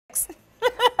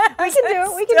We can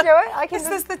do it. We can do it. I can. Is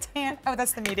this the tan? Oh,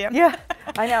 that's the medium. Yeah,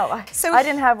 I know. So I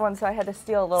didn't have one, so I had to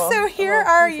steal a little. So here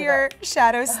are your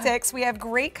shadow sticks. We have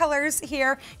great colors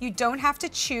here. You don't have to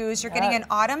choose. You're getting an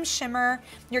autumn shimmer.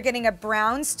 You're getting a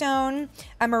brownstone,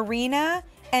 a marina,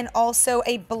 and also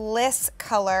a bliss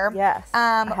color. Yes.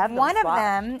 One of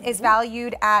them is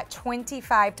valued at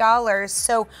 $25.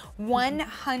 So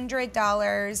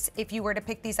 $100 if you were to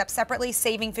pick these up separately,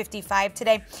 saving $55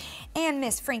 today. And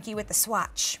Miss Frankie with the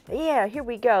swatch. Yeah, here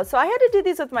we go. So I had to do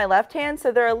these with my left hand,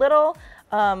 so they're a little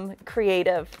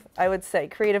creative, I would say,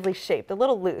 creatively shaped, a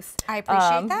little loose. I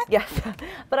appreciate that. Yes,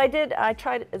 but I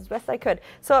tried as best I could.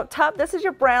 So up top, this is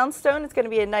your brownstone. It's going to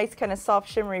be a nice kind of soft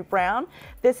shimmery brown.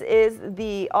 This is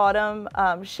the autumn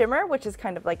shimmer, which is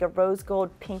kind of like a rose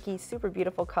gold, pinky, super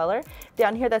beautiful color.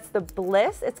 Down here, that's the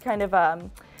bliss. It's kind of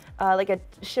like a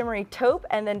shimmery taupe,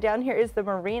 and then down here is the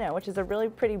marina, which is a really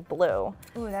pretty blue.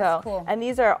 Ooh, that's cool. And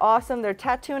these are awesome. They're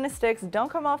tattoo in the sticks.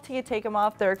 Don't come off till you take them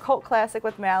off. They're a cult classic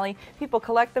with Mally. People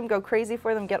collect them, go crazy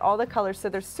for them, get all the colors. So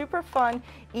they're super fun,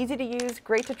 easy to use,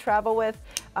 great to travel with.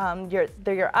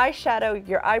 They're your eyeshadow,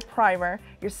 your eye primer,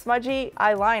 your smudgy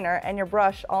eyeliner, and your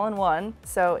brush all in one.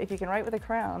 So if you can write with a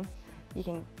crayon, you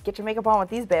can get your makeup on with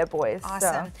these bad boys.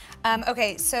 Awesome. So.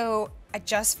 Okay, so I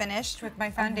just finished with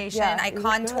my foundation. Yeah, I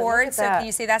contoured, so can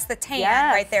you see that's the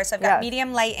tan right there. So I've got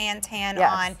medium, light, and tan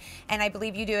on, and I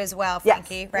believe you do as well,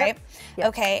 Frankie, right? Yep.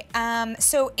 Okay,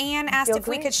 so Anne asked if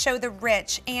we could show the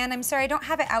rich. Anne, I'm sorry, I don't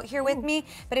have it out here with me,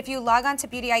 but if you log on to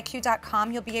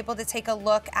beautyiq.com, you'll be able to take a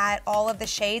look at all of the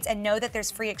shades and know that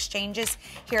there's free exchanges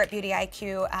here at Beauty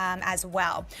IQ as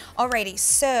well. Alrighty,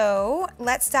 so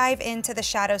let's dive into the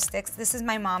shadow sticks. This is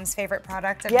my mom's favorite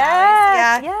product of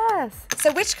Mally's. Yes.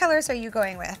 So which colors are you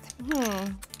going with?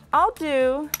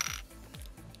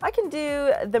 I can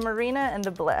do the marina and the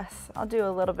bliss. I'll do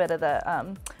a little bit of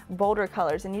the bolder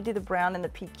colors, and you do the brown and the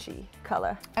peachy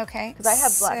color. Okay. Because I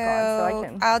have black on, so I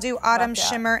can. I'll do autumn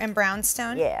shimmer and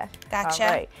brownstone. Yeah. Gotcha. All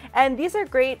right. And these are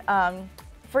great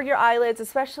for your eyelids,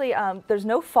 especially. There's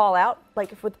no fallout.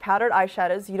 Like with powdered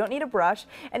eyeshadows, you don't need a brush.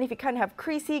 And if you kind of have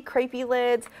creasy, crepey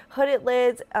lids, hooded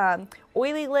lids,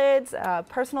 oily lids,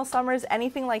 personal summers,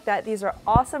 anything like that, these are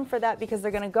awesome for that because they're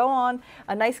going to go on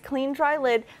a nice clean dry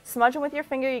lid, smudge them with your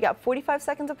finger. You got 45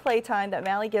 seconds of playtime that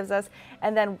Mally gives us,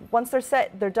 and then once they're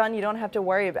set, they're done. You don't have to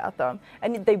worry about them.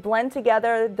 And they blend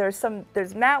together. There's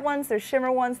matte ones, there's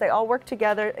shimmer ones. They all work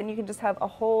together, and you can just have a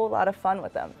whole lot of fun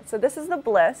with them. So this is the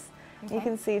Bliss. Okay. You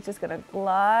can see it's just going to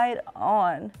glide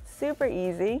on. Super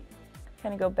easy.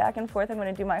 Kind of go back and forth. I'm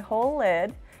going to do my whole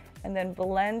lid and then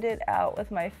blend it out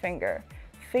with my finger.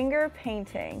 Finger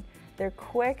painting. They're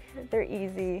quick, they're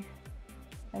easy,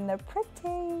 and they're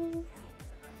pretty.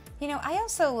 You know, I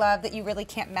also love that you really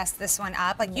can't mess this one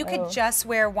up. Like you could just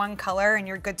wear one color and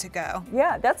you're good to go.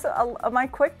 Yeah, that's my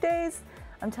quick days.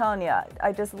 I'm telling you,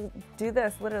 I just do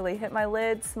this, literally hit my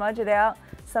lid, smudge it out,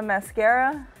 some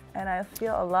mascara, and I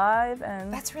feel alive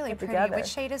and that's really pretty. Together. Which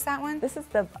shade is that one? This is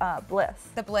the Bliss.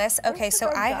 The Bliss. Okay,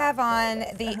 so I have on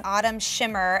the Autumn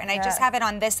Shimmer, and I just have it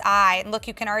on this eye. And look,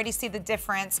 you can already see the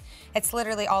difference. It's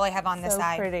literally all I have on this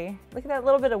eye. So pretty. Look at that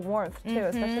little bit of warmth too,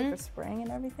 especially for spring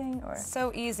and everything. Or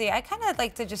so easy. I kind of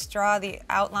like to just draw the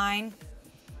outline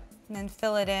and then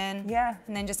fill it in. Yeah.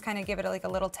 And then just kind of give it like a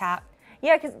little tap.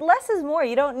 Yeah, because less is more.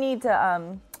 You don't need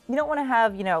to. You don't want to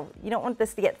have, you don't want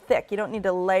this to get thick. You don't need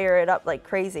to layer it up like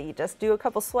crazy. You just do a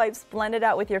couple swipes, blend it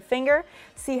out with your finger,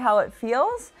 see how it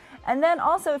feels. And then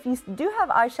also, if you do have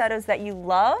eyeshadows that you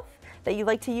love, that you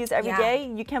like to use every day,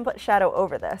 you can put shadow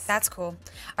over this. That's cool.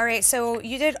 All right, so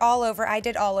you did all over, I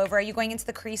did all over. Are you going into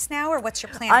the crease now, or what's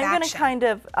your plan of action? I'm going to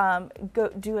kind of go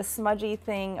do a smudgy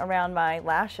thing around my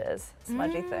lashes.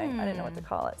 Smudgy thing. I didn't know what to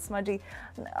call it. Smudgy,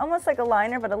 almost like a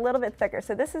liner, but a little bit thicker.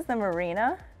 So this is the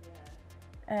Marina.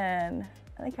 And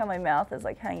I think how my mouth is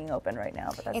like hanging open right now,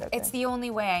 but that's okay. It's the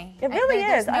only way. It really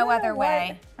is. There's no other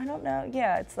way. I don't know.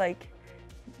 Yeah, it's like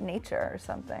nature or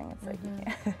something. It's like you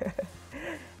can't.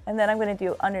 And then I'm going to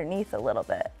do underneath a little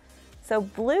bit. So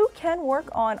blue can work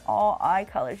on all eye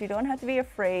colors. You don't have to be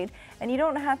afraid, and you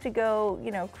don't have to go,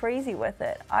 crazy with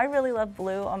it. I really love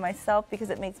blue on myself because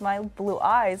it makes my blue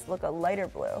eyes look a lighter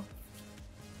blue.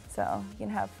 So you can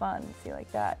have fun, see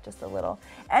like that, just a little.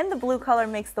 And the blue color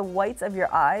makes the whites of your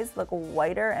eyes look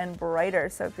whiter and brighter.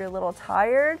 So if you're a little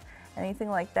tired, anything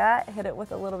like that, hit it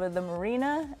with a little bit of the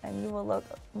Marina and you will look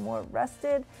more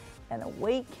rested and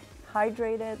awake,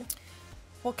 hydrated.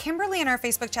 Well, Kimberly in our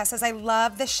Facebook chat says, I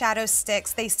love the shadow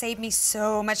sticks. They save me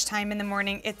so much time in the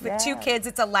morning. With 2 kids,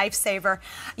 it's a lifesaver.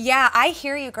 Yeah, I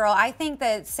hear you, girl. I think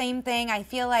the same thing. I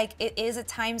feel like it is a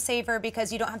time saver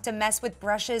because you don't have to mess with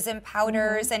brushes and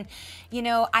powders. And, you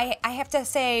know, I have to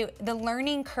say the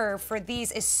learning curve for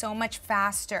these is so much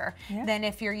faster than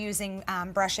if you're using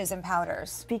brushes and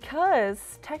powders.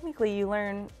 Because technically you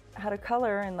learn how to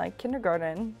color in like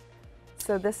kindergarten.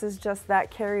 So this is just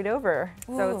that carried over.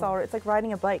 Ooh. So it's like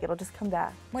riding a bike. It'll just come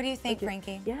back. What do you think,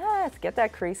 Frankie? Yes, get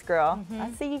that crease, girl.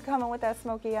 I see you coming with that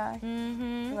smoky eye.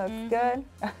 Looks good.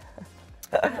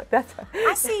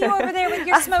 I see you over there with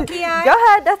your smoky eye. Go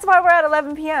ahead. That's why we're at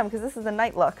 11 p.m. because this is a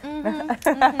night look. And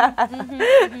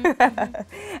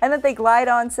that they glide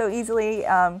on so easily.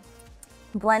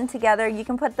 Blend together. You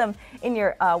can put them in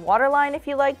your waterline if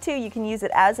you like to. You can use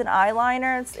it as an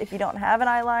eyeliner if you don't have an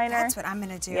eyeliner. That's what I'm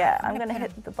gonna do. Yeah, I'm gonna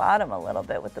hit the bottom a little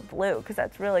bit with the blue because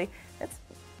that's really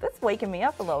that's waking me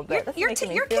up a little bit. You're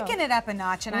kicking it up a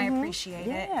notch, and I appreciate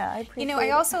it. Yeah, I appreciate it. You know, I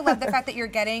also love the fact that you're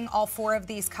getting all 4 of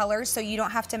these colors, so you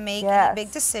don't have to make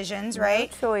big decisions, right?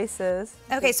 No choices.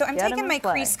 Okay, so I'm taking my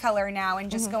crease color now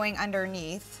and just going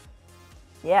underneath.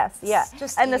 Yes, yeah.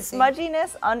 And the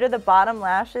smudginess under the bottom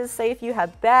lashes, say if you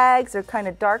have bags or kind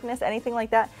of darkness, anything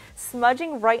like that,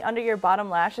 smudging right under your bottom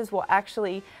lashes will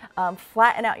actually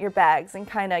flatten out your bags and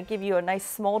kind of give you a nice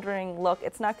smoldering look.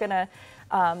 It's not going to,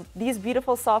 these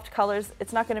beautiful soft colors,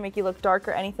 it's not going to make you look dark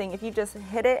or anything. If you just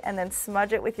hit it and then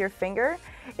smudge it with your finger,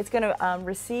 it's going to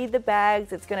recede the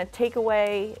bags. It's going to take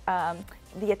away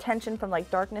the attention from like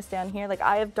darkness down here. Like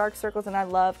I have dark circles and I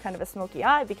love kind of a smoky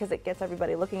eye because it gets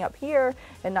everybody looking up here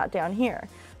and not down here.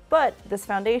 But this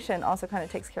foundation also kind of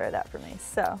takes care of that for me.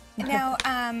 So now,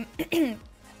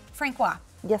 Francois.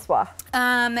 Yes, wa.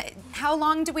 How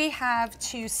long do we have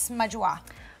to smudge?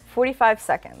 45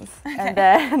 seconds, and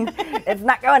then it's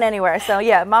not going anywhere. So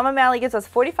yeah, Mama Mally gives us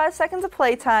 45 seconds of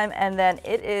playtime, and then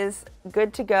it is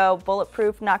good to go,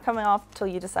 bulletproof, not coming off until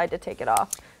you decide to take it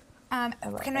off.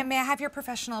 May I have your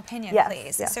professional opinion,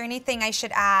 please? Yes. Is there anything I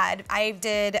should add? I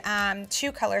did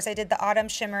 2 colors. I did the Autumn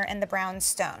Shimmer and the Brown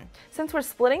Stone. Since we're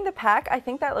splitting the pack, I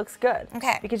think that looks good.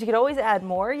 Okay. Because you could always add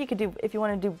more. You could do, if you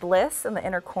want to do Bliss in the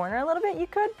inner corner a little bit, you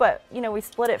could, but you know, we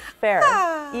split it fair,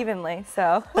 evenly,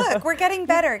 so. Look, we're getting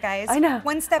better, guys. I know.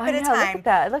 One step at a time. Look at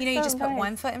that. It looks you know, you so just put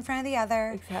one foot in front of the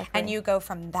other, and you go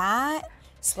from that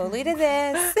slowly to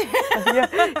this.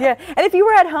 yeah. And if you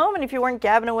were at home and if you weren't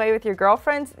gabbing away with your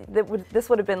girlfriends, this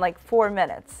would have been like 4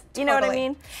 minutes. You know what I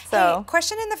mean? So. Hey,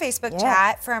 question in the Facebook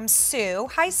chat from Sue.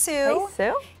 Hi, Sue. Hey,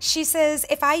 Sue. She says,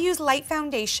 if I use light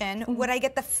foundation, would I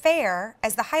get the fair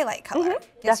as the highlight color?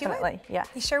 Yes, definitely. You would. Yeah.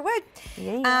 You sure would.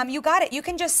 Yeah. You got it. You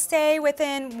can just stay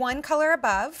within 1 color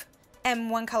above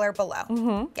and 1 color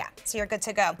below. Yeah, so you're good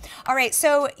to go. All right,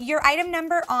 so your item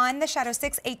number on the Shadow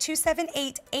Sticks,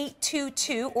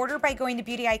 8278822. Order by going to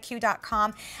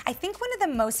beautyiq.com. I think one of the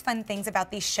most fun things about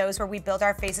these shows where we build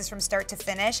our faces from start to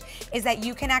finish is that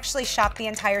you can actually shop the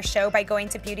entire show by going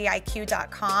to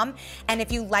beautyiq.com. And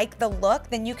if you like the look,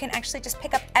 then you can actually just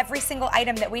pick up every single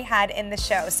item that we had in the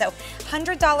show. So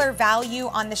 $100 value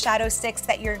on the Shadow Sticks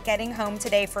that you're getting home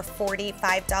today for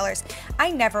 $45.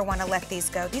 I never want to let these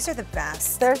go. These are the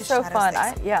best. They're so fun.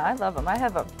 I love them. I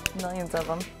have millions of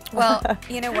them. Well,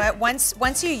 you know what?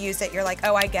 Once you use it, you're like,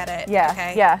 oh, I get it. Yeah,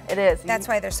 okay? Yeah, it is. That's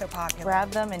why they're so popular.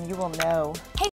 Grab them and you will know. Hey,